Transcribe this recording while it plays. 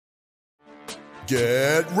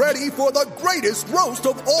Get ready for the greatest roast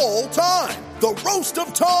of all time, the Roast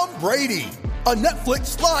of Tom Brady, a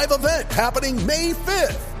Netflix live event happening May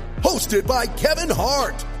 5th. Hosted by Kevin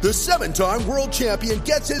Hart, the 7-time world champion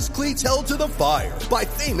gets his cleats held to the fire by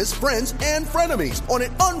famous friends and frenemies on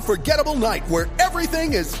an unforgettable night where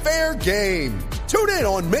everything is fair game. Tune in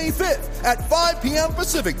on May 5th at 5 p.m.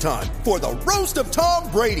 Pacific time for the Roast of Tom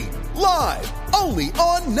Brady, live only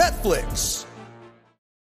on Netflix.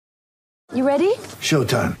 You ready?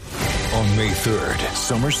 Showtime. On May 3rd,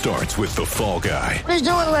 summer starts with The Fall Guy. Let's do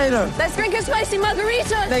it later. Let's drink a spicy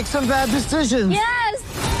margarita. Make some bad decisions.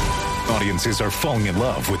 Yes! Audiences are falling in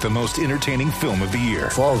love with the most entertaining film of the year.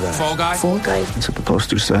 Fall Guy. Fall Guy? Fall Guy. That's what the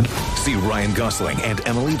poster said. See Ryan Gosling and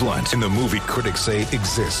Emily Blunt in the movie critics say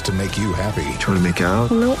exists to make you happy. Trying to make it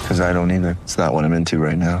out? Nope. Because I don't either. It's not what I'm into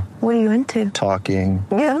right now. What are you into? Talking.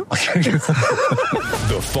 Yeah.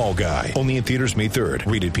 The Fall Guy. Only in theaters May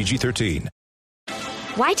 3rd. Rated PG-13.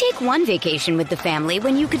 Why take one vacation with the family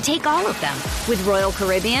when you could take all of them? With Royal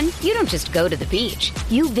Caribbean, you don't just go to the beach.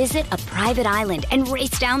 You visit a private island and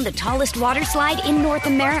race down the tallest water slide in North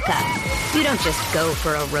America. You don't just go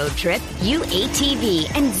for a road trip. You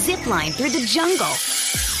ATV and zip line through the jungle.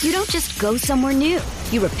 You don't just go somewhere new.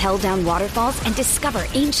 You rappel down waterfalls and discover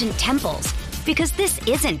ancient temples. Because this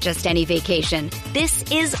isn't just any vacation. This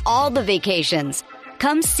is all the vacations.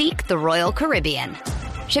 Come seek the Royal Caribbean.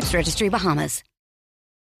 Ships Registry, Bahamas.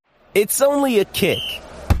 It's only a kick,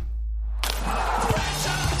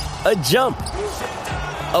 a jump,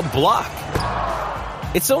 a block.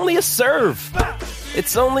 It's only a serve.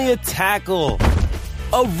 It's only a tackle,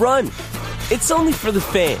 a run. It's only for the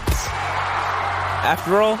fans.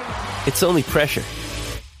 After all, it's only pressure.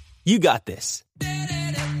 You got this.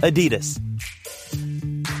 Adidas.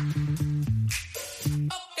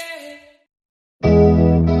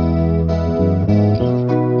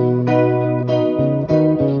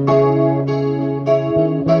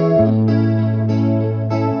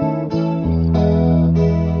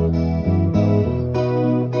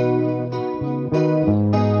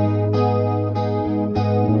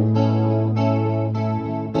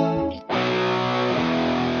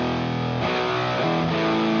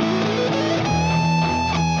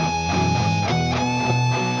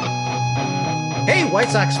 White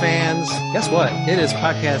Sox fans, guess what? It is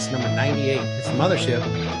podcast number 98. It's the Mothership.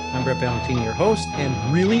 I'm Brett Valentini, your host,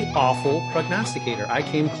 and really awful prognosticator. I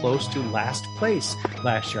came close to last place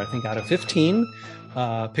last year. I think out of 15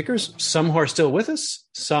 pickers, some who are still with us,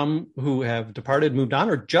 some who have departed, moved on,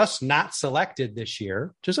 or just not selected this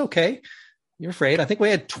year, which is okay. You're afraid. I think we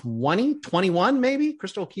had 21 maybe.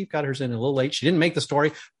 Crystal O'Keefe got hers in a little late. She didn't make the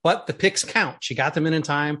story, but the picks count. She got them in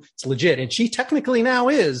time. It's legit. And she technically now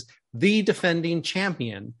is the defending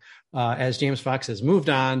champion, as James Fox has moved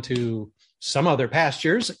on to some other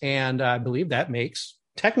pastures. And I believe that makes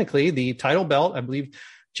technically the title belt. I believe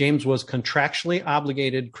James was contractually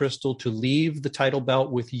obligated, Crystal, to leave the title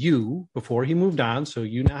belt with you before he moved on. So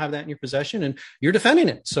you now have that in your possession and you're defending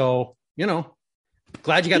it. So,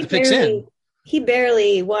 glad you got the picks in. He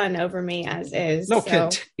barely won over me as is. No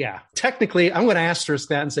kid. Yeah. Technically, I'm going to asterisk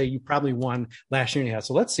that and say you probably won last year.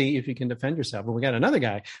 So let's see if you can defend yourself. But we got another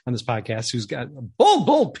guy on this podcast who's got a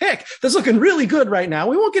bold pick that's looking really good right now.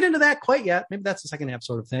 We won't get into that quite yet. Maybe that's the second half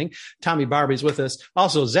sort of thing. Tommy Barbie's with us.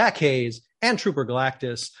 Also, Zach Hayes and Trooper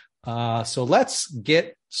Galactus. So let's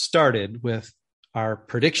get started with our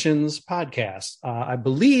predictions podcast. I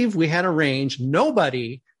believe we had arranged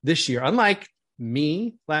nobody this year, unlike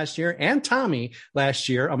me last year and Tommy last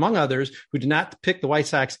year, among others, who did not pick the White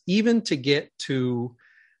Sox even to get to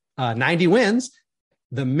 90 wins.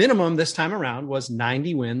 The minimum this time around was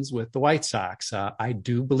 90 wins with the White Sox. I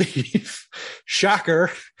do believe, shocker,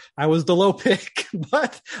 I was the low pick,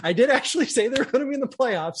 but I did actually say they're going to be in the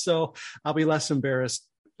playoffs. So I'll be less embarrassed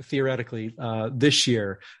theoretically this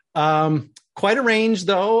year. Quite a range,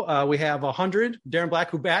 though. We have 100. Darren Black,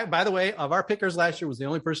 who, by the way, of our pickers last year, was the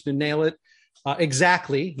only person to nail it.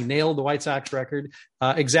 Exactly. He nailed the White Sox record.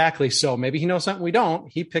 Exactly. So maybe he knows something we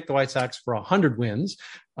don't. He picked the White Sox for 100 wins,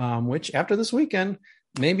 which after this weekend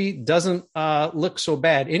maybe doesn't look so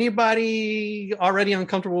bad. Anybody already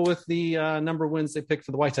uncomfortable with the number of wins they picked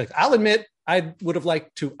for the White Sox? I'll admit I would have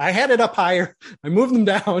liked to. I had it up higher. I moved them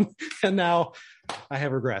down, and now I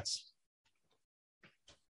have regrets.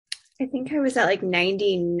 I think I was at like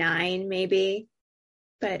 99 maybe,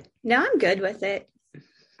 but now I'm good with it.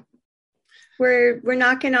 We're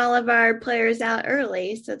knocking all of our players out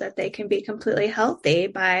early so that they can be completely healthy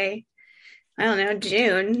by, I don't know,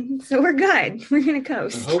 June. So we're good. We're going to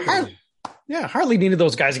coast. Hardly needed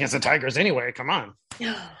those guys against the Tigers anyway. Come on.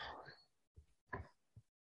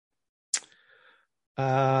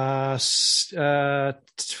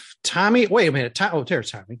 Tommy, wait a minute.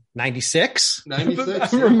 There's Tommy. 96?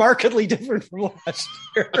 96. Remarkably different from last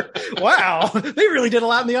year. Wow. They really did a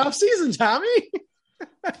lot in the offseason, Tommy.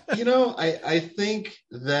 I think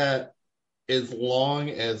that as long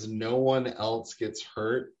as no one else gets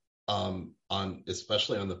hurt,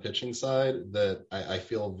 especially on the pitching side, that I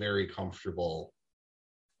feel very comfortable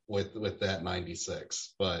with that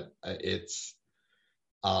 96. But it's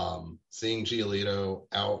seeing Giolito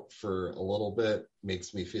out for a little bit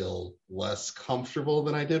makes me feel less comfortable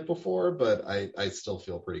than I did before, but I still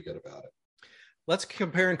feel pretty good about it. Let's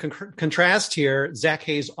compare and contrast here. Zach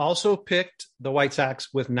Hayes also picked the White Sox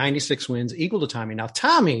with 96 wins, equal to Tommy. Now,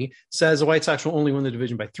 Tommy says the White Sox will only win the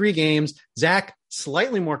division by 3 games. Zach,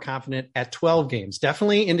 slightly more confident at 12 games,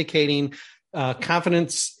 definitely indicating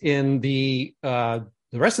confidence in the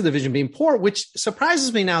rest of the division being poor, which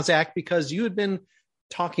surprises me now, Zach, because you had been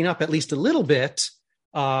talking up at least a little bit,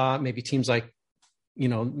 maybe teams like,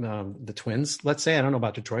 the Twins, let's say. I don't know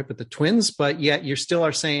about Detroit, but the Twins, but yet you still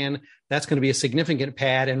are saying that's going to be a significant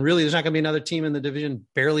pad. And really, there's not going to be another team in the division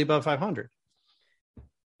barely above 500.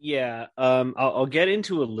 Yeah. I'll get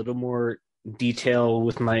into a little more detail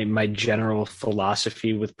with my general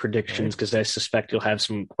philosophy with predictions, because I suspect you'll have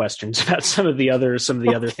some questions about some of the other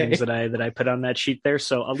things that I put on that sheet there.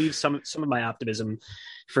 So I'll leave some of my optimism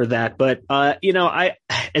for that. But I,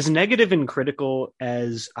 as negative and critical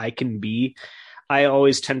as I can be, I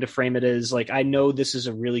always tend to frame it as like, I know this is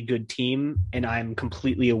a really good team and I'm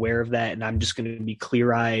completely aware of that. And I'm just going to be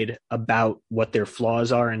clear-eyed about what their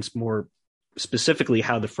flaws are, and more specifically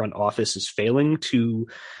how the front office is failing to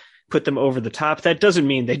put them over the top. That doesn't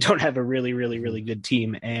mean they don't have a really, really, really good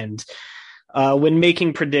team. And when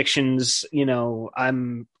making predictions,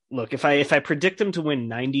 if I predict them to win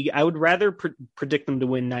 90, I would rather predict them to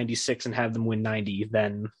win 96 and have them win 90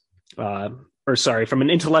 than, from an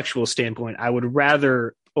intellectual standpoint, I would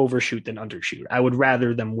rather overshoot than undershoot. I would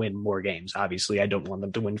rather them win more games. Obviously, I don't want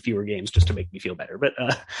them to win fewer games just to make me feel better. But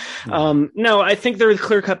no, I think they're the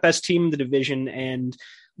clear-cut best team in the division. And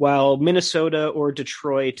while Minnesota or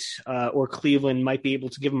Detroit or Cleveland might be able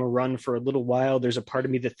to give them a run for a little while, there's a part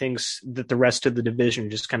of me that thinks that the rest of the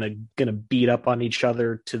division just kind of going to beat up on each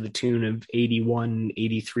other to the tune of 81,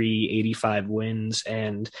 83, 85 wins.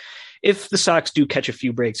 And if the Sox do catch a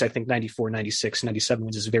few breaks, I think 94, 96, 97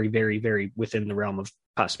 wins is very, very, very within the realm of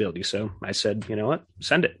possibility. So I said, you know what?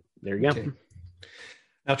 Send it. There you go.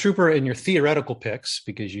 Now, Trooper, in your theoretical picks,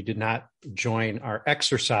 because you did not join our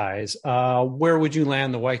exercise, where would you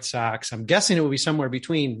land the White Sox? I'm guessing it would be somewhere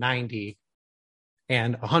between 90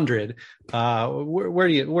 and 100. Where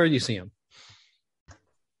do you see them?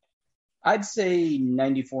 I'd say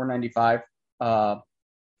 94, 95.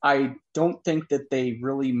 I don't think that they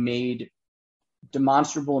really made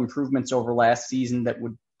demonstrable improvements over last season that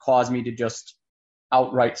would cause me to just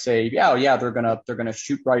outright say, yeah, they're gonna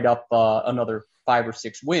shoot right up another 5 or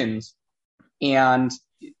 6 wins. And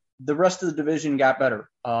the rest of the division got better.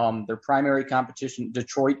 Their primary competition,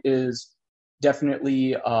 Detroit, is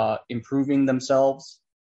definitely improving themselves,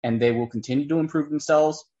 and they will continue to improve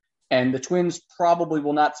themselves. And the Twins probably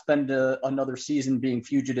will not spend another season being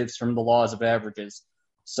fugitives from the laws of averages.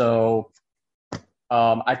 So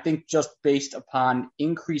I think just based upon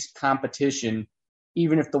increased competition,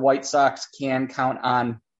 even if the White Sox can count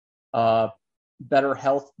on better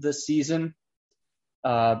health this season,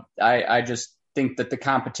 I just think that the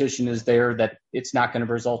competition is there, that it's not going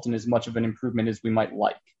to result in as much of an improvement as we might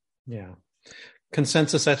like. Yeah.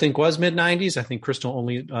 Consensus, I think, was mid-90s. I think Crystal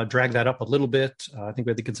only dragged that up a little bit. I think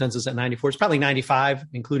we had the consensus at 94. It's probably 95,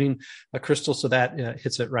 including Crystal, so that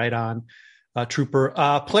hits it right on. Trooper.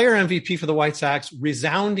 Player MVP for the White Sox,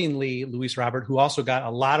 resoundingly Luis Robert, who also got a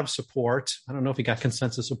lot of support. I don't know if he got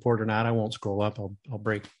consensus support or not. I won't scroll up. I'll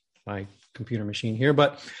break my computer machine here.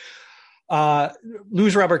 But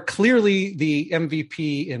Luis Robert, clearly the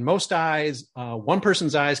MVP in most eyes. One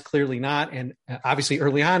person's eyes, clearly not. And obviously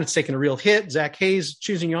early on, it's taken a real hit. Zach Hayes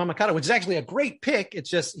choosing Yoán Moncada, which is actually a great pick. It's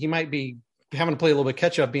just he might be having to play a little bit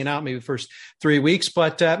catch up, being out maybe the first 3 weeks,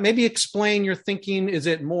 but maybe explain your thinking. Is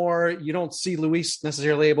it more you don't see Luis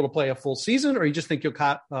necessarily able to play a full season, or you just think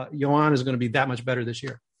Yoán is going to be that much better this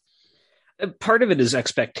year? Part of it is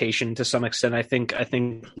expectation to some extent. I think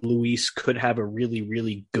Luis could have a really,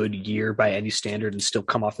 really good year by any standard and still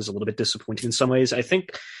come off as a little bit disappointing in some ways. I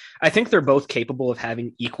think they're both capable of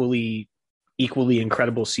having equally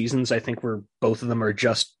incredible seasons. I think both of them are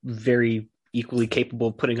just very equally capable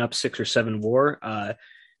of putting up 6 or 7 WAR.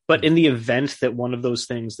 But in the event that one of those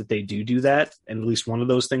things that they do that, and at least one of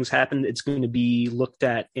those things happen, it's going to be looked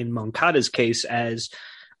at in Moncada's case as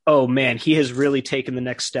oh man, he has really taken the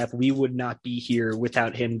next step. We would not be here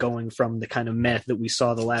without him going from the kind of meth that we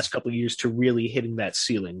saw the last couple of years to really hitting that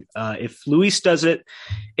ceiling. If Luis does it,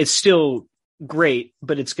 it's still great,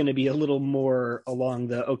 but it's going to be a little more along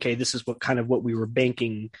the, okay, this is what we were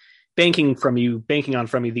banking on from you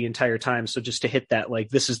the entire time. So just to hit that, like,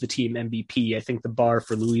 this is the team MVP, I think the bar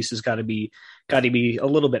for Luis has got to be a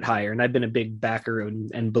little bit higher. And I've been a big backer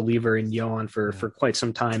and believer in Yohan for quite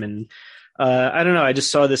some time. And I don't know, I just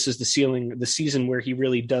saw this as the season where he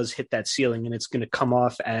really does hit that ceiling, and it's going to come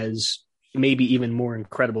off as maybe even more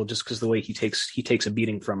incredible just because the way he takes a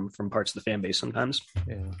beating from parts of the fan base sometimes.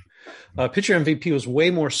 Yeah. Pitcher MVP was way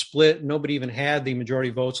more split. Nobody even had the majority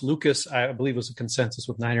votes. Lucas, I believe, was a consensus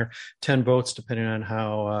with 9 or 10 votes, depending on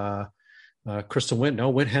how Crystal went. No,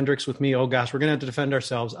 went Hendricks with me. Oh gosh, we're going to have to defend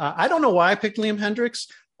ourselves. I don't know why I picked Liam Hendricks.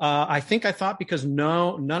 I thought because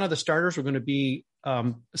none of the starters were going to be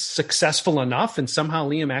successful enough, and somehow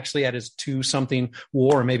Liam actually at his 2-something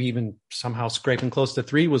WAR, or maybe even somehow scraping close to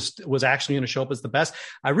 3, was actually going to show up as the best.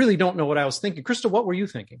 I really don't know what I was thinking. Crystal, what were you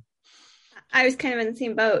thinking? I was kind of in the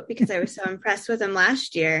same boat because I was so impressed with him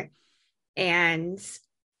last year, and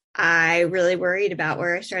I really worried about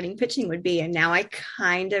where our starting pitching would be, and now I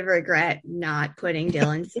kind of regret not putting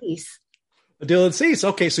Dylan Cease. Dylan Cease.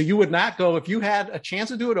 Okay, so you would not go, if you had a chance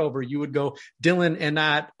to do it over, you would go Dylan and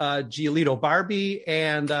not Giolito. Barbie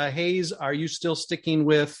and Hayes, are you still sticking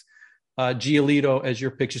with Giolito as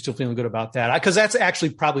your pick? You're still feeling good about that? Because that's actually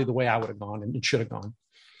probably the way I would have gone and should have gone.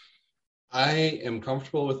 I am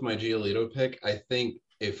comfortable with my Giolito pick. I think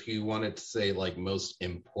if you wanted to say like most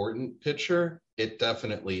important pitcher, it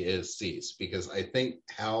definitely is Cease, because I think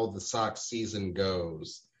how the Sox season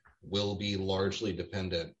goes will be largely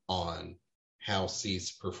dependent on how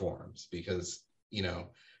Cease performs, because,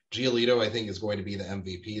 Giolito, I think, is going to be the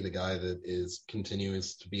MVP, the guy that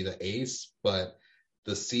continues to be the ace, but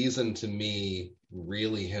the season to me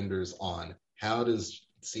really hinders on how does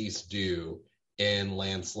Cease do in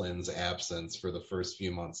Lance Lynn's absence for the first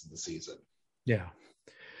few months of the season. Yeah.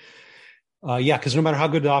 Because no matter how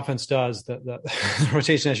good the offense does, the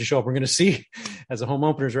rotation has to show up. We're going to see, as the home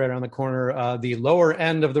opener is right around the corner, the lower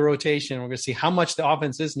end of the rotation. We're going to see how much the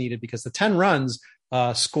offense is needed, because the 10 runs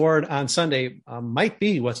scored on Sunday might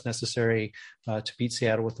be what's necessary to beat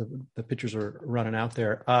Seattle with the pitchers are running out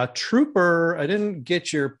there. Trooper, I didn't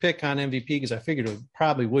get your pick on MVP because I figured it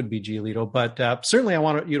probably would be Giolito, but certainly I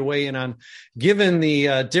wanted you to weigh in on, given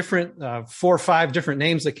the different 4 or 5 different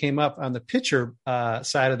names that came up on the pitcher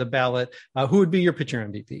side of the ballot, who would be your pitcher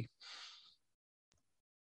MVP?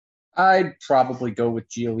 I'd probably go with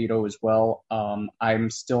Giolito as well. I'm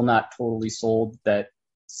still not totally sold that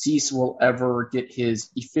Cease will ever get his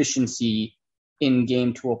efficiency in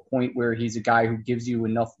game to a point where he's a guy who gives you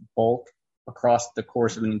enough bulk across the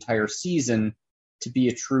course of an entire season to be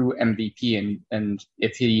a true MVP. And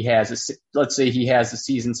if he has let's say he has a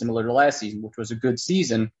season similar to last season, which was a good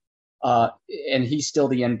season, and he's still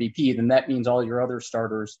the MVP, then that means all your other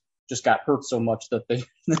starters just got hurt so much that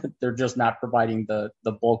they're just not providing the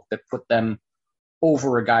bulk that put them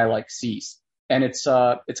over a guy like Cease. And it's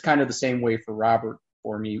kind of the same way for Robert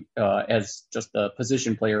for me as just the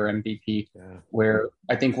position player MVP, where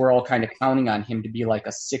I think we're all kind of counting on him to be like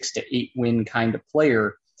a 6 to 8 win kind of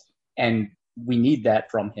player, and we need that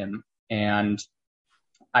from him. And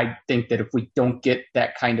I think that if we don't get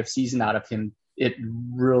that kind of season out of him,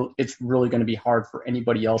 it's really going to be hard for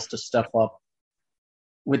anybody else to step up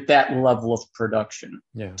with that level of production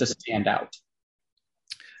to stand out.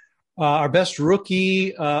 Our best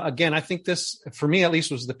rookie, again, I think this, for me at least,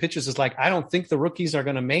 was the pitches. Is like, I don't think the rookies are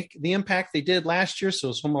going to make the impact they did last year. So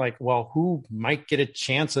it's something like, well, who might get a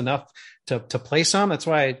chance enough to play some? That's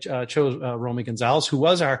why I chose Romy Gonzalez, who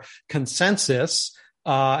was our consensus.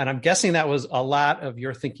 And I'm guessing that was a lot of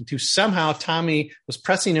your thinking too. Somehow Tommy was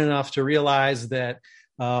pressing enough to realize that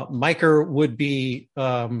Miker would be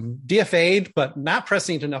DFA'd, but not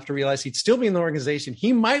pressing enough to realize he'd still be in the organization.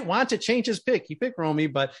 He might want to change his pick. He picked Romy,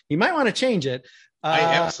 but he might want to change it. I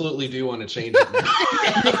absolutely do want to change it.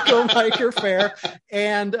 Nico Miker, fair.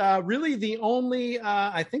 And really the only,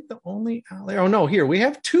 I think the only outlier, oh no, here we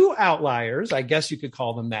have 2 outliers. I guess you could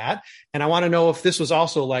call them that. And I want to know if this was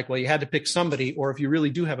also like, well, you had to pick somebody, or if you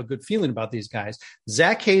really do have a good feeling about these guys.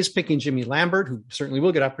 Zach Hayes picking Jimmy Lambert, who certainly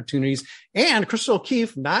will get opportunities, and Crystal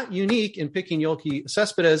O'Keefe, not unique in picking Yoelqui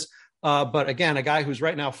Cespedes. But again, a guy who's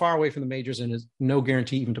right now far away from the majors and is no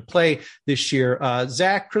guarantee even to play this year.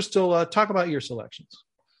 Zach, Crystal, talk about your selections.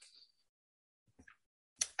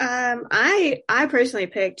 I personally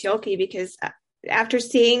picked Yoelqui because after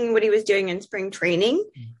seeing what he was doing in spring training,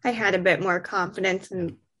 I had a bit more confidence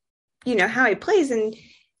in, how he plays. And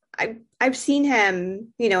I've seen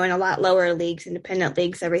him, in a lot lower leagues, independent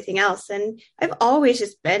leagues, everything else. And I've always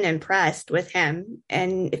just been impressed with him.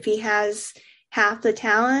 And if he has half the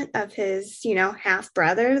talent of his, half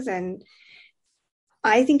brothers, and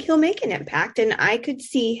I think he'll make an impact. And I could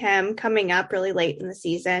see him coming up really late in the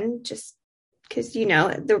season, just because,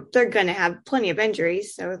 they're going to have plenty of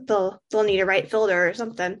injuries. So they'll need a right fielder or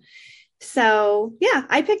something. So yeah,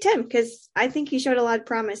 I picked him because I think he showed a lot of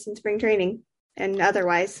promise in spring training and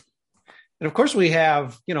otherwise. And of course we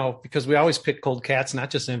have, because we always pick cold cats, not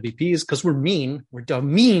just MVPs, because we're mean. We're a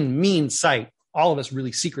mean site. All of us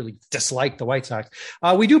really secretly dislike the White Sox.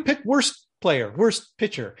 We do pick worst player, worst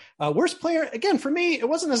pitcher. Worst player, again, for me, it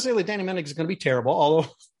wasn't necessarily Danny Mendick is going to be terrible, although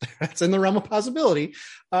that's in the realm of possibility.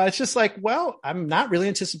 It's just like, well, I'm not really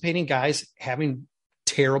anticipating guys having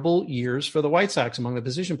terrible years for the White Sox among the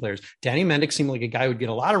position players. Danny Mendick seemed like a guy who would get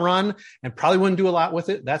a lot of run and probably wouldn't do a lot with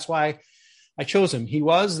it. That's why I chose him. He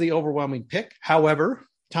was the overwhelming pick. However,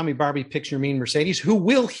 Tommy Barbie picks Yermin Mercedes, who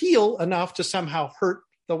will heal enough to somehow hurt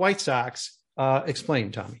the White Sox.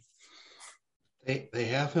 Explain, Tommy. They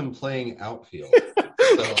have him playing outfield.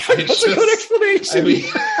 That's a good explanation.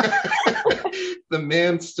 The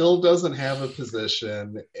man still doesn't have a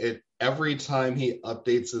position. Every time he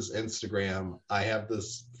updates his Instagram, I have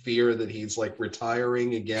this fear that he's like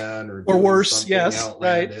retiring again or worse. Yes,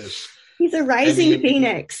 outlandish. Right. He's a rising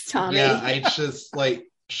phoenix, Tommy. Yeah, I just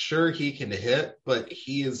sure he can hit, but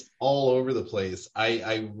he is all over the place.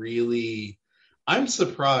 I'm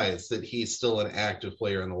surprised that he's still an active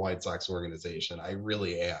player in the White Sox organization. I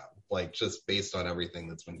really am, just based on everything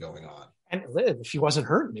that's been going on. And if he wasn't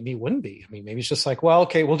hurt, maybe he wouldn't be. I mean, maybe it's just like, well,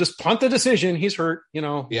 okay, we'll just punt the decision. He's hurt,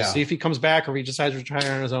 We'll see if he comes back or if he decides to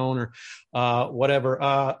retire on his own or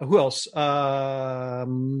whatever. Who else?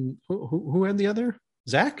 Who had the other?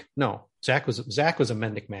 Zach? No. Zach was a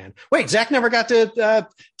Mendick man. Wait, Zach never got to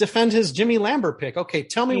defend his Jimmy Lambert pick. Okay,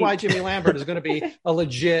 tell me why Jimmy Lambert is going to be a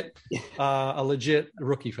legit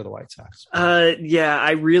rookie for the White Sox. Yeah,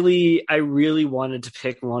 I really wanted to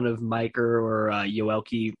pick one of Miker or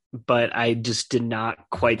Yoelki, but I just did not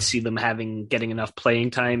quite see them getting enough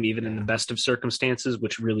playing time, even in the best of circumstances,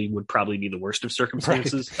 which really would probably be the worst of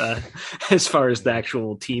circumstances as far as the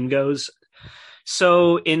actual team goes.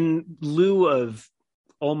 So in lieu of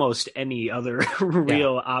almost any other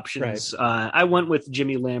real options, I went with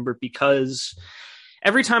Jimmy Lambert because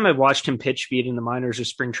every time I've watched him pitch, be it in the minors or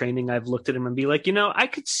spring training, I've looked at him and be like, I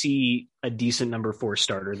could see a decent number 4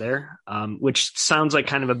 starter there, which sounds like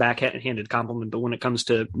kind of a backhanded compliment, but when it comes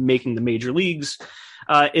to making the major leagues,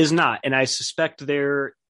 is not. And I suspect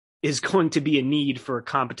there is going to be a need for a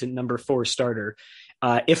competent number 4 starter.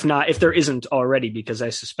 If there isn't already, because I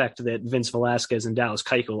suspect that Vince Velasquez and Dallas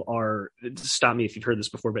Keuchel are, stop me if you've heard this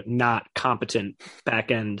before, but not competent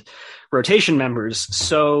back-end rotation members.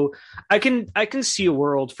 So I can see a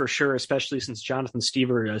world for sure, especially since Jonathan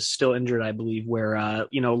Stever is still injured, I believe, where,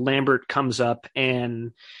 Lambert comes up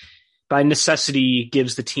and by necessity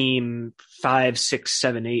gives the team 5, 6,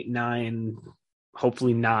 7, 8, 9,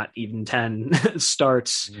 hopefully not even 10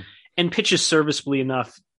 starts and pitches serviceably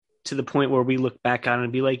enough to the point where we look back on it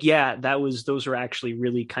and be like, yeah, those are actually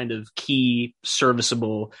really kind of key,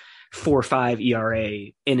 serviceable 4-5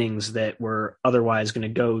 ERA innings that were otherwise going to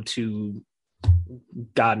go to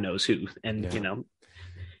God knows who. And,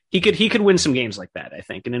 he could win some games like that, I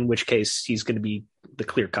think. And in which case he's going to be the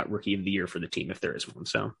clear cut rookie of the year for the team, if there is one.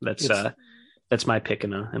 So that's my pick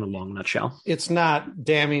in a long nutshell. It's not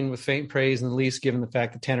damning with faint praise in the least, given the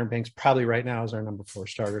fact that Tanner Banks probably right now is our number 4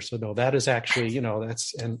 starter. So no, that is actually,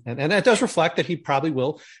 that's, and that does reflect that he probably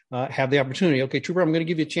will have the opportunity. Okay, Trooper, I'm going to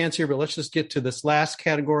give you a chance here, but let's just get to this last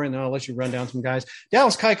category and then I'll let you run down some guys.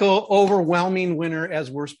 Dallas Keuchel, overwhelming winner as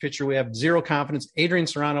worst pitcher. We have zero confidence. Adrian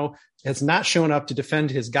Serrano has not shown up to defend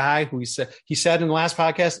his guy who he said in the last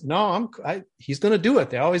podcast, no, he's going to do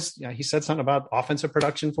it. He said something about offensive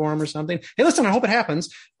production for him or something. Hey, listen, I hope it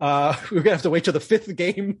happens. We're going to have to wait till the 5th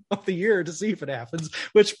game of the year to see if it happens,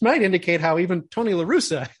 which might indicate how even Tony La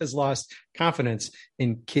Russa has lost confidence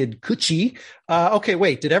in Kid Cucci. Okay,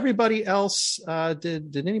 wait, did everybody else,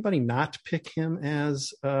 did anybody not pick him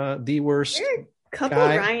as the worst couple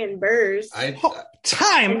guy? Ryan Burrs.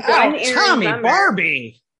 Time out, Tommy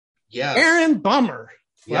Barbie. Yeah, Aaron Bummer.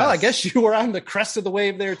 Yes. Well, I guess you were on the crest of the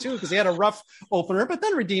wave there too, because he had a rough opener, but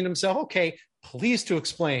then redeemed himself. Okay, please to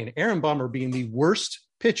explain Aaron Bummer being the worst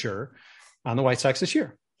pitcher on the White Sox this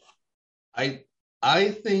year.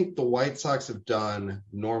 I think the White Sox have done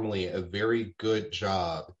normally a very good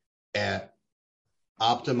job at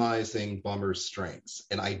optimizing Bummer's strengths,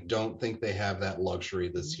 and I don't think they have that luxury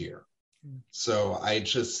this year. So I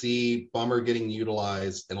just see Bummer getting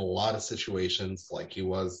utilized in a lot of situations like he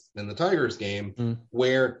was in the Tigers game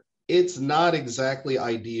where it's not exactly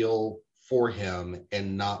ideal for him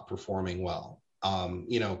and not performing well.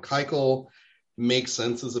 Keuchel makes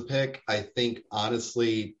sense as a pick. I think,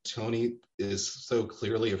 honestly, Tony is so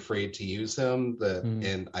clearly afraid to use him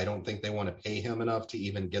and I don't think they want to pay him enough to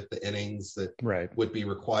even get the innings that would be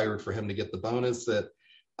required for him to get the bonus, that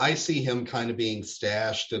I see him kind of being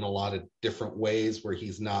stashed in a lot of different ways where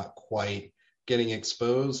he's not quite getting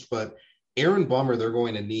exposed. But Aaron Bummer, they're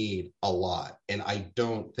going to need a lot. And I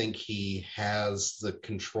don't think he has the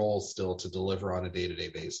control still to deliver on a day-to-day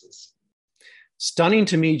basis. Stunning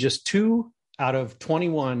to me, just 2 out of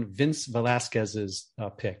 21 Vince Velasquez's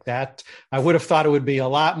pick. That I would have thought it would be a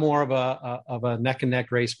lot more of a neck and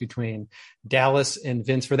neck race between Dallas and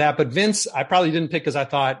Vince for that. But Vince, I probably didn't pick because I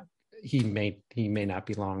thought he may not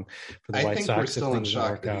be long for the White Sox. I think we're still in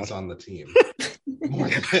shock that he's on the team.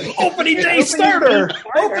 Opening day starter.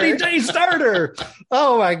 Opening day starter.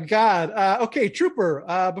 Oh my God. Okay,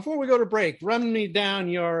 Trooper. Before we go to break, run me down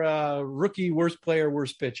your rookie worst player,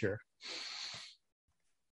 worst pitcher.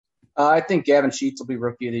 I think Gavin Sheets will be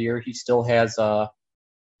rookie of the year. He still has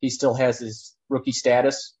his rookie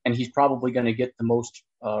status, and he's probably going to get the most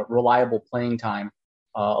reliable playing time.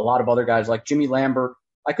 A lot of other guys like Jimmy Lambert,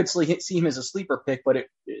 I could see him as a sleeper pick, but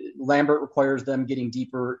Lambert requires them getting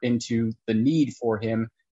deeper into the need for him,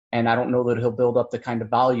 and I don't know that he'll build up the kind of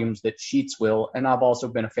volumes that Sheets will. And I've also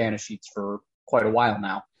been a fan of Sheets for quite a while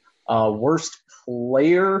now. Worst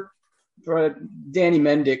player, Danny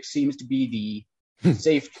Mendick seems to be the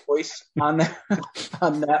safe choice on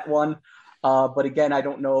that one. But again, I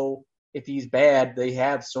don't know if he's bad. They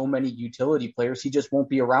have so many utility players. He just won't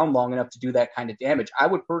be around long enough to do that kind of damage. I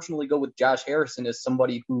would personally go with Josh Harrison as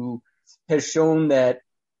somebody who has shown that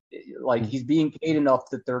he's being paid enough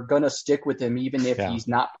that they're going to stick with him even if he's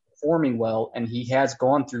not performing well. And he has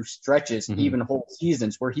gone through stretches, even whole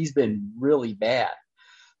seasons, where he's been really bad.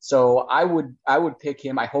 So I would pick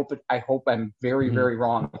him. I hope I'm very, very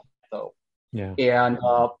wrong though. Yeah. And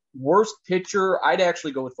worst pitcher, I'd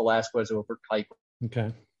actually go with Velasquez over Keuchel.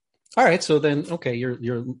 Okay. All right. So then, okay,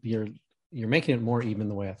 you're making it more even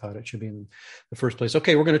the way I thought it should be in the first place.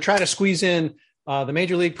 Okay, we're going to try to squeeze in the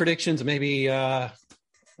major league predictions. Maybe I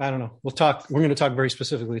don't know. We're going to talk very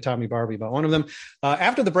specifically to Tommy Barbie about one of them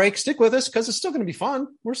after the break. Stick with us because it's still going to be fun.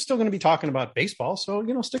 We're still going to be talking about baseball, so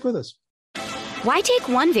stick with us. Why take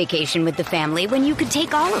one vacation with the family when you could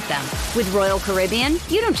take all of them? With Royal Caribbean,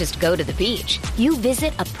 you don't just go to the beach. You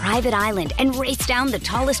visit a private island and race down the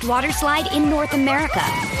tallest water slide in North America.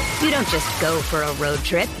 You don't just go for a road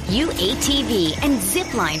trip. You ATV and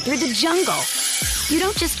zip line through the jungle. You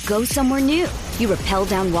don't just go somewhere new. You rappel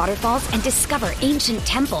down waterfalls and discover ancient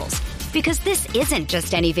temples. Because this isn't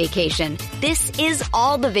just any vacation. This is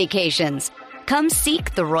all the vacations. Come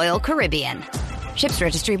seek the Royal Caribbean. Ships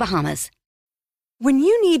Registry, Bahamas. When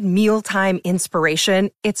you need mealtime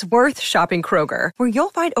inspiration, it's worth shopping Kroger, where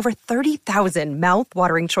you'll find over 30,000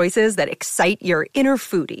 mouth-watering choices that excite your inner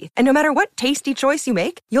foodie. And no matter what tasty choice you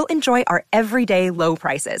make, you'll enjoy our everyday low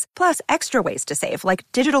prices, plus extra ways to save, like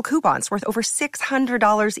digital coupons worth over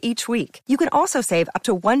 $600 each week. You can also save up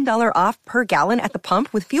to $1 off per gallon at the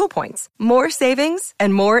pump with fuel points. More savings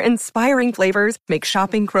and more inspiring flavors make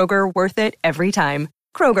shopping Kroger worth it every time.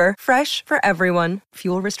 Kroger, fresh for everyone.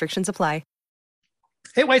 Fuel restrictions apply.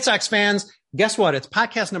 Hey, White Sox fans, guess what? It's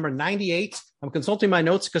podcast number 98. I'm consulting my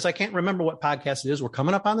notes because I can't remember what podcast it is. We're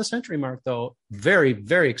coming up on the century mark, though. Very,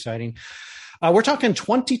 very exciting. We're talking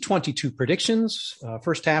 2022 predictions.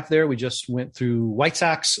 First half there, we just went through White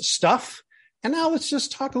Sox stuff. And now let's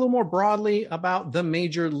just talk a little more broadly about the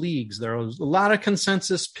major leagues. There was a lot of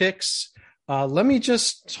consensus picks. Let me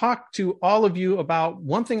just talk to all of you about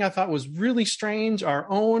one thing I thought was really strange, our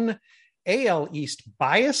own AL East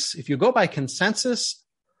bias. If you go by consensus,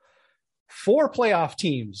 4 playoff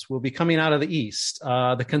teams will be coming out of the East.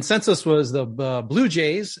 The consensus was the Blue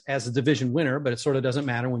Jays as the division winner, but it sort of doesn't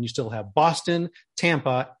matter when you still have Boston,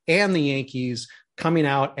 Tampa, and the Yankees coming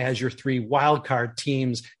out as your 3 wild card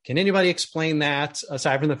teams. Can anybody explain that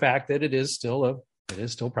aside from the fact that it is still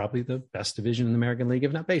probably the best division in the American League,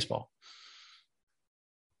 if not baseball?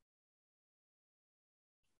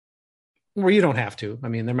 Well, you don't have to. I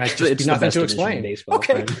mean, there might just be nothing to explain. Baseball,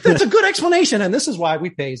 okay, right? That's a good explanation. And this is why we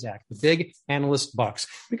pay Zach, the big analyst bucks,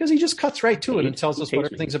 because he just cuts right to it and tells us what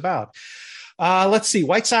everything's about. Let's see.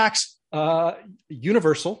 White Sox,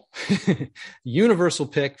 universal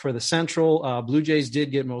pick for the Central. Blue Jays did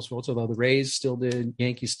get most votes, although the Rays still did.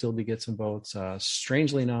 Yankees still did get some votes.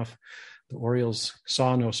 Strangely enough, the Orioles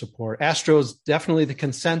saw no support. Astros, definitely the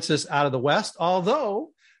consensus out of the West,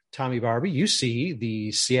 although Tommy Barbie, you see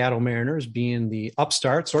the Seattle Mariners being the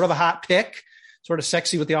upstart, sort of a hot pick, sort of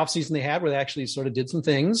sexy with the offseason they had, where they actually sort of did some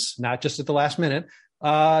things, not just at the last minute.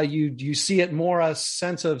 You see it more a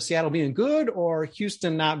sense of Seattle being good or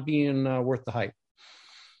Houston not being worth the hype?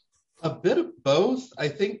 A bit of both. I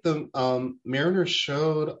think the Mariners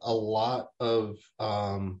showed a lot of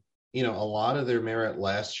their merit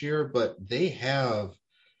last year, but they have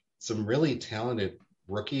some really talented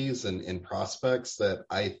rookies and prospects that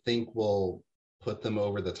I think will put them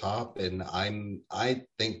over the top. And I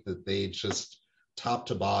think that they just top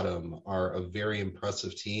to bottom are a very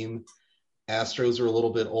impressive team. Astros are a little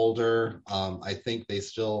bit older. I think they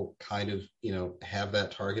still kind of, have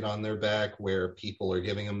that target on their back where people are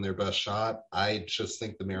giving them their best shot. I just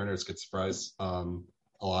think the Mariners could surprise a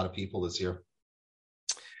lot of people this year.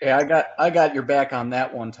 Yeah, I got your back on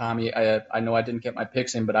that one, Tommy. I know I didn't get my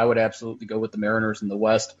picks in, but I would absolutely go with the Mariners in the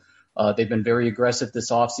West. They've been very aggressive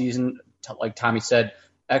this offseason. Like Tommy said,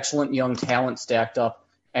 excellent young talent stacked up.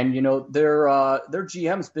 And, their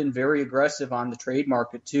GM's been very aggressive on the trade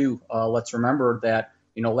market, too. Let's remember that,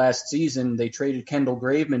 last season they traded Kendall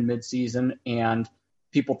Graveman midseason, and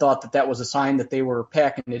people thought that was a sign that they were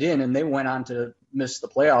packing it in, and they went on to miss the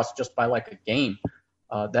playoffs just by like a game.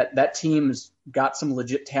 That team's got some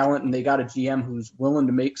legit talent, and they got a GM who's willing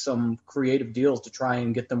to make some creative deals to try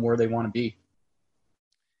and get them where they want to be.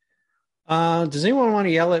 Does anyone want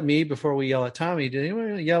to yell at me before we yell at Tommy? Did anyone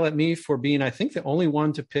want to yell at me for being, I think, the only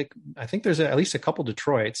one to pick? I think there's at least a couple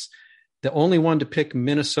Detroits, the only one to pick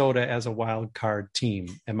Minnesota as a wild card team.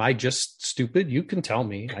 Am I just stupid? You can tell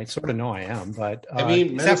me. I sort of know I am, but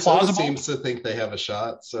Minnesota seems to think they have a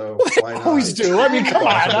shot, so why not? Always do. I mean, come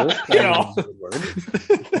on,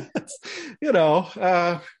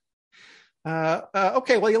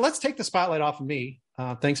 okay. Well, let's take the spotlight off of me.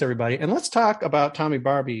 Thanks, everybody. And let's talk about Tommy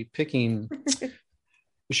Barbie picking the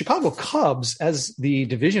Chicago Cubs as the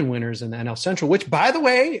division winners in the NL Central, which, by the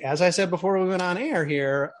way, as I said before we went on air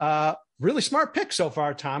here, really smart pick so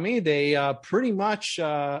far, Tommy. They pretty much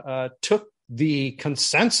took the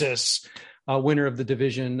consensus winner of the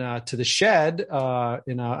division to the shed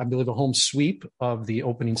in, I believe, a home sweep of the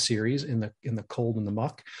opening series in the cold and the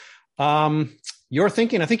muck. You're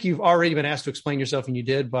thinking, I think you've already been asked to explain yourself, and you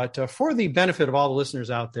did, but for the benefit of all the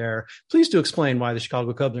listeners out there, please do explain why the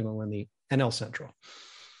Chicago Cubs are going to win the NL Central.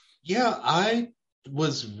 Yeah, I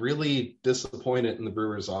was really disappointed in the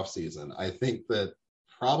Brewers offseason. I think that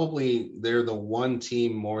probably they're the one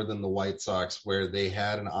team more than the White Sox where they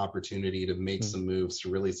had an opportunity to make some moves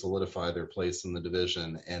to really solidify their place in the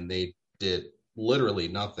division, and they did literally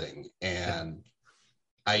nothing. And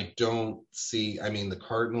I don't see, the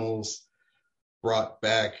Cardinals brought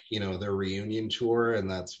back, their reunion tour, and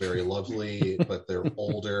that's very lovely, but they're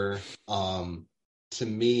older. To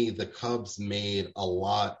me, the Cubs made a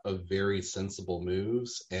lot of very sensible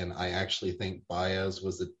moves, and I actually think Baez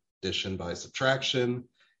was addition by subtraction,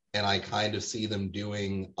 and I kind of see them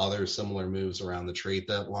doing other similar moves around the trade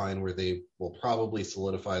deadline where they will probably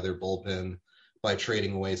solidify their bullpen by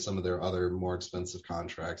trading away some of their other more expensive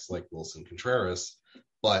contracts like Wilson Contreras.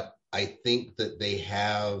 But I think that they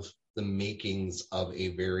have the makings of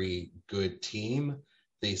a very good team.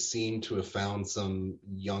 They seem to have found some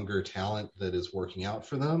younger talent that is working out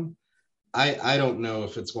for them. I don't know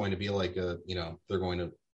if it's going to be like they're going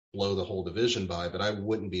to blow the whole division by, but I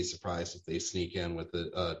wouldn't be surprised if they sneak in with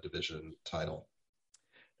the division title.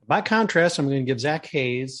 By contrast, I'm going to give Zach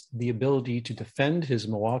Hayes the ability to defend his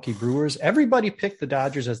Milwaukee Brewers. Everybody picked the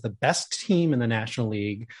Dodgers as the best team in the National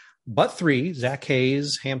League, but three, Zach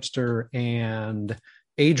Hayes, Hamster, and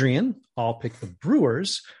Adrian all picked the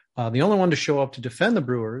Brewers. The only one to show up to defend the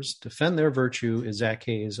Brewers, defend their virtue, is Zach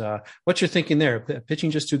Hayes. What's your thinking there?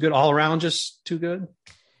 Pitching just too good? All around just too good?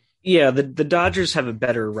 Yeah, the Dodgers have a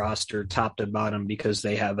better roster top to bottom because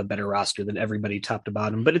they have a better roster than everybody top to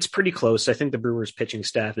bottom, but it's pretty close. I think the Brewers pitching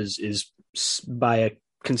staff is by a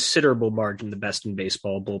considerable margin the best in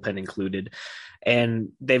baseball, bullpen included, and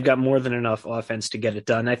they've got more than enough offense to get it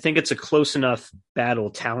done. I think it's a close enough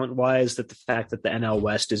battle talent-wise that the fact that the NL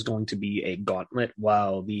West is going to be a gauntlet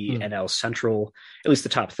while the NL Central, at least the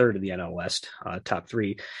top third of the NL West, top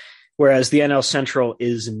three, whereas the NL Central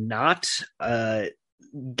is not,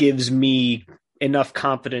 gives me enough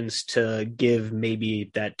confidence to give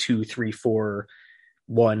maybe that 2-3-4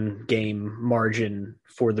 one game margin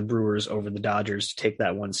for the Brewers over the Dodgers to take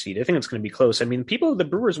that one seed. I think it's going to be close. The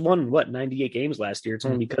Brewers won 98 games last year. It's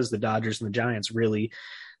only because the Dodgers and the Giants really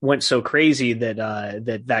went so crazy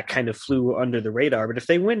that kind of flew under the radar. But if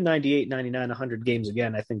they win 98, 99, 100 games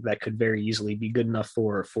again, I think that could very easily be good enough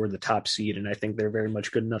for the top seed. And I think they're very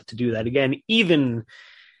much good enough to do that again, even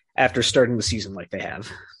after starting the season like they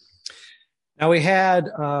have. Now we had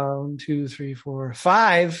 2, 3, 4,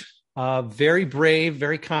 5 very brave,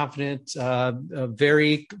 very confident,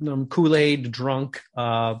 very Kool-Aid drunk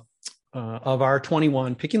of our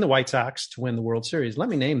 21 picking the White Sox to win the World Series. Let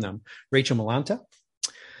me name them: Rachel Malanta,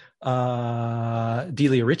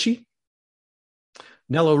 Delia Ritchie,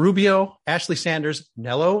 Nello Rubio, Ashley Sanders.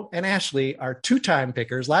 Nello and Ashley are two-time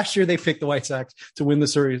pickers. Last year, they picked the White Sox to win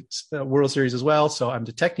the World Series as well, so I'm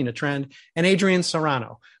detecting a trend. And Adrian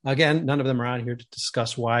Serrano. Again, none of them are on here to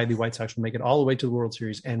discuss why the White Sox will make it all the way to the World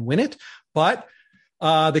Series and win it, but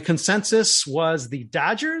the consensus was the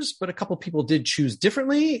Dodgers, but a couple people did choose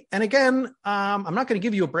differently. And again, I'm not going to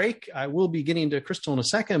give you a break. I will be getting to Crystal in a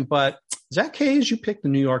second, but Zach Hayes, you picked the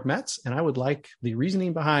New York Mets, and I would like the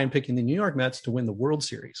reasoning behind picking the New York Mets to win the World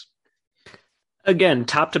Series. Again,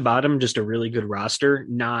 top to bottom, just a really good roster,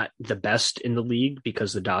 not the best in the league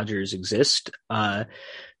because the Dodgers exist.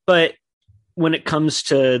 But when it comes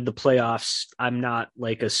to the playoffs, I'm not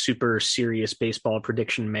like a super serious baseball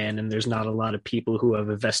prediction man, and there's not a lot of people who have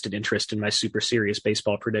a vested interest in my super serious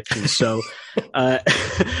baseball predictions. So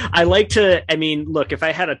I like to, look, if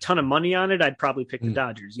I had a ton of money on it, I'd probably pick the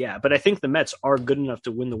Dodgers. Yeah. But I think the Mets are good enough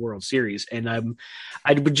to win the World Series. And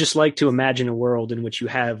I would just like to imagine a world in which you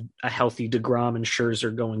have a healthy DeGrom and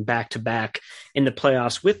Scherzer going back to back in the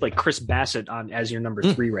playoffs with like Chris Bassett on as your number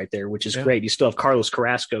 3 right there, which is great. You still have Carlos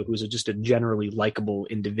Carrasco, who's just a generally likable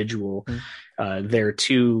individual there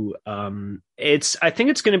too. I think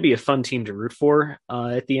it's going to be a fun team to root for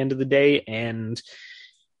at the end of the day. And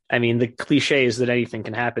the cliche is that anything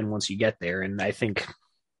can happen once you get there. And I think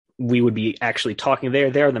we would be actually talking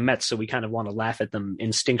there. They're the Mets, so we kind of want to laugh at them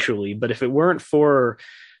instinctually. But if it weren't for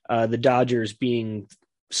the Dodgers being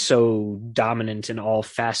so dominant in all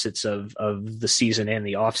facets of the season and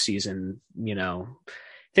the off season, I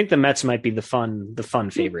think the Mets might be the fun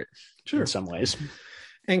favorite in some ways.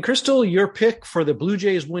 And Crystal, your pick for the Blue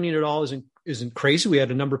Jays winning it all isn't crazy. We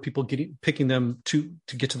had a number of people picking them to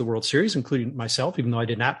get to the World Series, including myself, even though I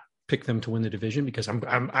did not pick them to win the division because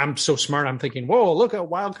I'm so smart. I'm thinking, whoa, look, a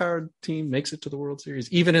wild card team makes it to the World Series,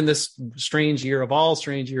 even in this strange year of all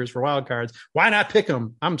strange years for wild cards. Why not pick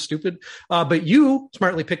them? I'm stupid. But you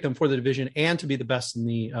smartly picked them for the division and to be the best in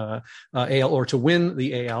the AL, or to win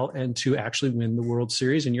the AL and to actually win the World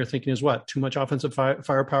Series. And you're thinking is what? Too much offensive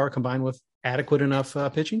firepower combined with adequate enough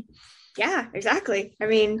pitching? Yeah, exactly.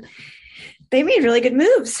 They made really good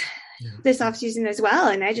moves this offseason as well.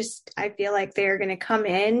 And I feel like they're going to come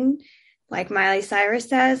in, like Miley Cyrus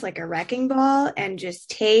says, like a wrecking ball and just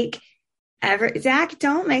take Zach,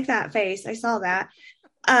 don't make that face. I saw that.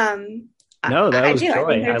 No, that was joy. I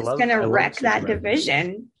think they're just going to wreck that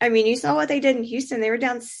division. You saw what they did in Houston. They were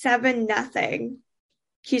down 7-0.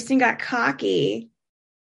 Houston got cocky.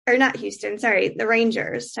 Or not Houston, sorry, the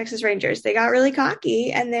Rangers, Texas Rangers. They got really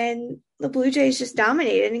cocky, and then the Blue Jays just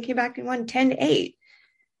dominated and came back and won 10-8.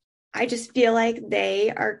 I just feel like they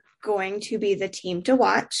are going to be the team to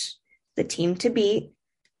watch, the team to beat.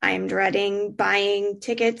 I'm dreading buying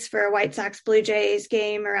tickets for a White Sox Blue Jays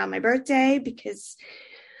game around my birthday because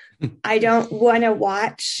I don't want to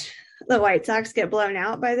watch the White Sox get blown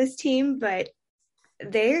out by this team, but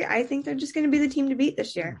I think they're just going to be the team to beat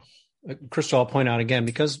this year. Crystal, I'll point out again,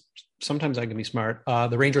 because sometimes I can be smart.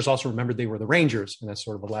 The Rangers also remembered they were the Rangers, and that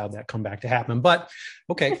sort of allowed that comeback to happen. But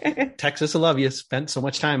okay, Texas, I love you. Spent so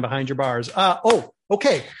much time behind your bars.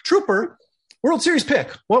 Okay, Trooper, World Series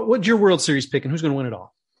pick. What's your World Series pick, and who's going to win it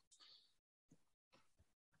all?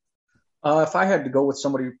 If I had to go with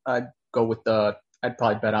somebody, I'd probably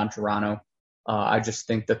bet on Toronto. I just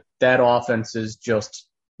think that offense is just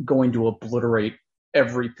going to obliterate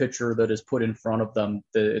every pitcher that is put in front of them.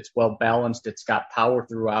 It's well balanced. It's got power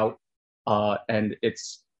throughout, and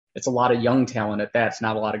it's a lot of young talent at that. It's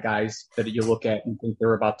not a lot of guys that you look at and think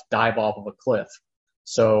they're about to dive off of a cliff.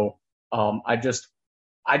 So I just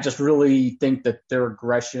really think that their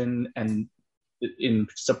aggression and in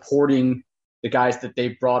supporting the guys that they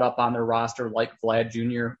brought up on their roster, like Vlad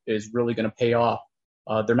Jr., is really going to pay off.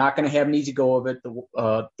 They're not going to have an easy go of it.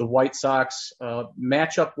 The White Sox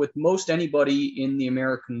match up with most anybody in the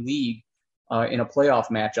American League in a playoff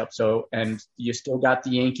matchup. So, and you still got the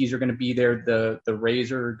Yankees are going to be there. The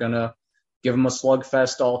Rays are going to give them a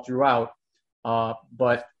slugfest all throughout.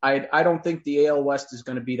 But I don't think the AL West is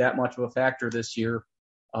going to be that much of a factor this year.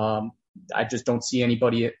 I just don't see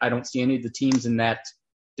anybody. I don't see any of the teams in that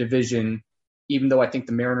division. Even though I think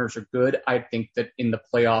the Mariners are good, I think that in the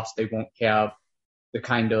playoffs they won't have the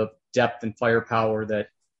kind of depth and firepower that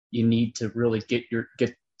you need to really get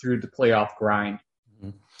through the playoff grind.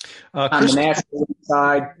 On the National League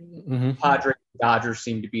side, Padres and Dodgers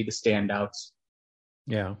seem to be the standouts.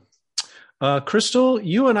 Yeah. Crystal,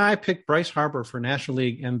 you and I picked Bryce Harper for National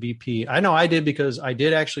League MVP. I know I did because I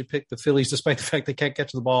did actually pick the Phillies, despite the fact they can't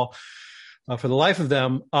catch the ball for the life of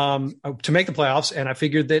them, to make the playoffs. And I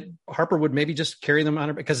figured that Harper would maybe just carry them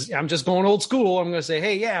on, because I'm just going old school. I'm going to say,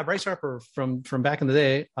 hey, yeah, Bryce Harper from back in the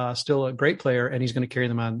day, still a great player, and he's going to carry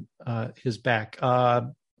them on his back.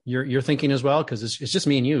 You're thinking as well, because it's just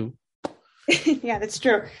me and you. Yeah, that's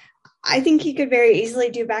true. I think he could very easily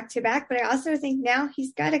do back-to-back, but I also think now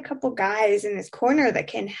he's got a couple guys in his corner that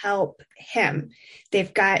can help him.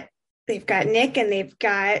 They've got Nick, and they've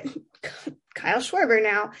got Kyle Schwarber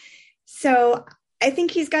now. So I think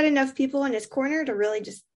he's got enough people in his corner to really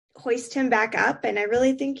just hoist him back up. And I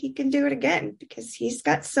really think he can do it again, because he's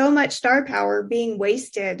got so much star power being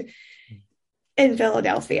wasted in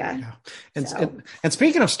Philadelphia. Yeah. And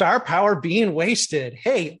speaking of star power being wasted,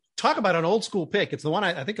 hey, talk about an old school pick. It's the one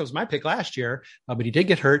I think it was my pick last year, but he did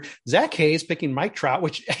get hurt. Zach Hayes picking Mike Trout,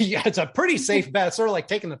 which it's a pretty safe bet. It's sort of like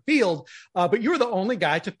taking the field, but you were the only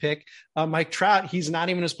guy to pick Mike Trout. He's not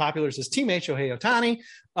even as popular as his teammate Shohei Ohtani.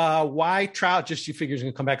 Why Trout? Just you figure he's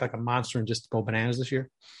going to come back like a monster and just go bananas this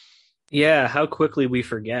year? Yeah, how quickly we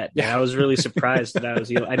forget. Yeah, I was really surprised that I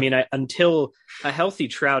was. I mean, until a healthy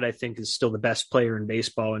Trout, I think is still the best player in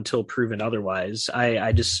baseball until proven otherwise.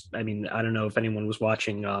 I don't know if anyone was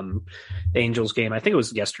watching the Angels game. I think it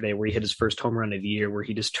was yesterday where he hit his first home run of the year, where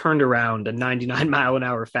he just turned around a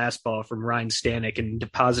 99-mile-an-hour fastball from Ryan Stanek and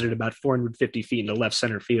deposited about 450 feet into left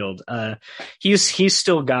center field. He's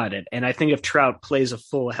still got it, and I think if Trout plays a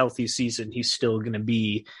full healthy season, he's still going to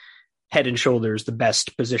be head and shoulders the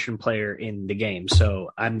best position player in the game. So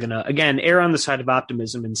I'm going to, again, err on the side of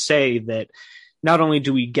optimism and say that not only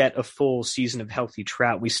do we get a full season of healthy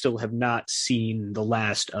Trout, we still have not seen the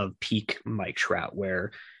last of peak Mike Trout,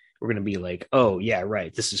 where we're going to be like, oh, yeah,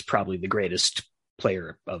 right, this is probably the greatest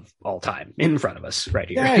player of all time in front of us right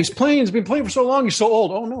here. Yeah, he's been playing for so long. He's so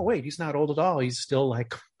old. Oh, no, wait, he's not old at all. He's still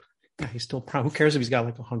like, he's still, who cares if he's got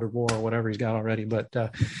like 100 WAR or whatever he's got already. But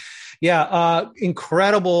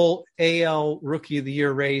incredible AL Rookie of the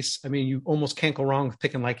Year race. I mean, you almost can't go wrong with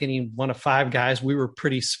picking like any one of five guys. We were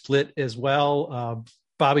pretty split as well.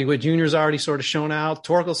 Bobby Witt Jr. has already sort of shown out.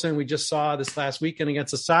 Torkelson, we just saw this last weekend against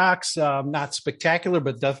the Sox. Not spectacular,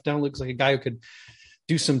 but definitely looks like a guy who could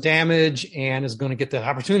do some damage and is going to get the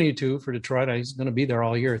opportunity to for Detroit. He's going to be there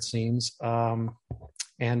all year, it seems.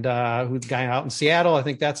 And who's the guy out in Seattle? I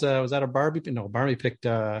think that's was that a Barbie? No, Barbie picked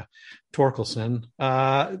Torkelson.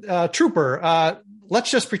 Trooper,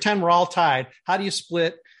 let's just pretend we're all tied. How do you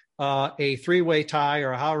split a three-way tie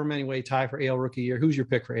or a however many way tie for AL Rookie of the Year? Who's your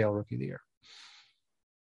pick for AL Rookie of the Year?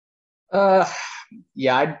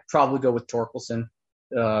 Yeah, I'd probably go with Torkelson.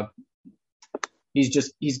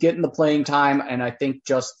 He's getting the playing time, and I think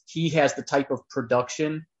just he has the type of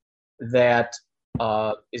production that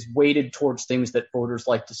is weighted towards things that voters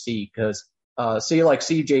like to see. Because say like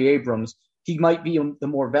C.J. Abrams, he might be the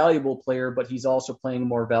more valuable player, but he's also playing a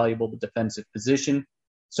more valuable defensive position.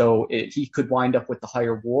 So he could wind up with the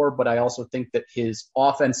higher WAR, but I also think that his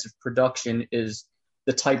offensive production is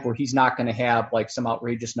the type where he's not going to have like some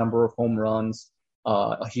outrageous number of home runs,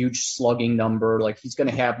 a huge slugging number. Like he's going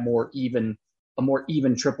to have a more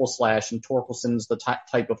even triple slash, and Torkelson's the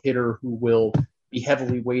type of hitter who will be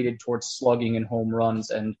heavily weighted towards slugging and home runs.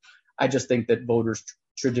 And I just think that voters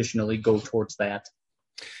traditionally go towards that.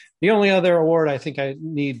 The only other award I think I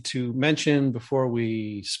need to mention before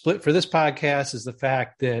we split for this podcast is the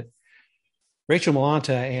fact that Rachel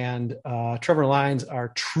Malanta and Trevor Lyons are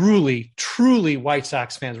truly, truly White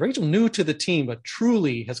Sox fans. Rachel new to the team, but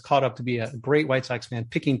truly has caught up to be a great White Sox fan,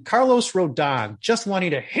 picking Carlos Rodon, just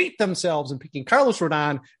wanting to hate themselves and picking Carlos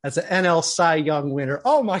Rodon as an NL Cy Young winner.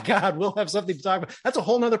 Oh my God, we'll have something to talk about. That's a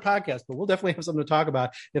whole nother podcast, but we'll definitely have something to talk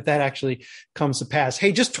about if that actually comes to pass.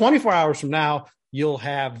 Hey, just 24 hours from now, you'll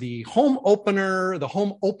have the home opening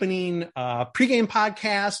pregame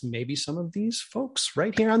podcast. Maybe some of these folks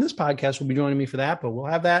right here on this podcast will be joining me for that, but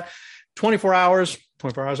we'll have that 24 hours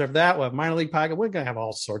after that. We'll have minor league podcast. We're going to have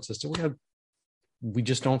all sorts of stuff. We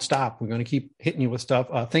just don't stop. We're going to keep hitting you with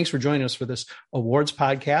stuff. Thanks for joining us for this awards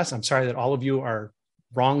podcast. I'm sorry that all of you are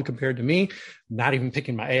wrong compared to me. Not even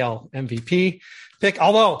picking my AL MVP pick,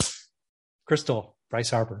 although Crystal, Bryce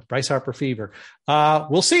Harper fever.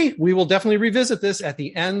 We'll see. We will definitely revisit this at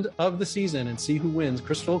the end of the season and see who wins.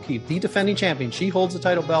 Crystal O'Keefe, the defending champion. She holds the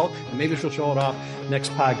title belt, and maybe she'll show it off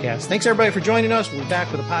next podcast. Thanks, everybody, for joining us. We'll be back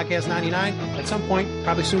with a podcast 99 at some point,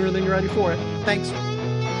 probably sooner than you're ready for it. Thanks.